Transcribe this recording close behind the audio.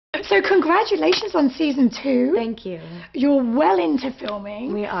So congratulations on season 2. Thank you. You're well into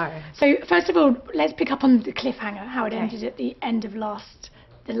filming. We are. So first of all, let's pick up on the cliffhanger, how it ended at the end of the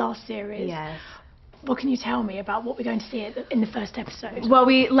last series. Yes. What can you tell me about what we're going to see in the first episode? Well,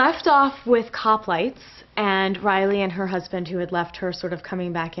 we left off with cop lights, and Riley and her husband, who had left her, sort of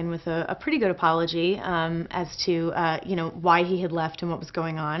coming back in with a pretty good apology as to why he had left and what was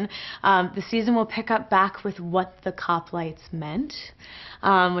going on. The season will pick up back with what the cop lights meant,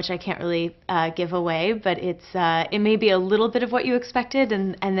 which I can't really give away, but it may be a little bit of what you expected,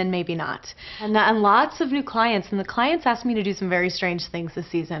 and then maybe not. And lots of new clients, and the clients asked me to do some very strange things this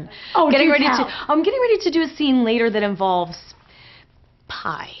season. Oh, I'm getting ready to do a scene later that involves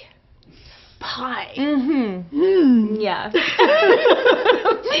pie. Pie. Mm-hmm. Yeah. Do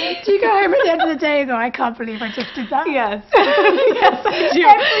you go home at the end of the day and go, I can't believe I just did that? Yes. Yes, I do.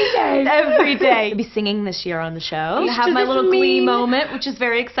 Every day. Every day. I'll be singing this year on the show. I have my little Glee moment, which is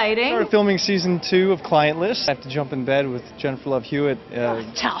very exciting. Started filming season 2 of Client List. I have to jump in bed with Jennifer Love Hewitt.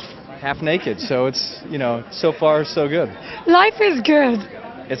 Tough. Half naked, so it's, so far so good. Life is good.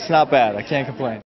 It's not bad, I can't complain.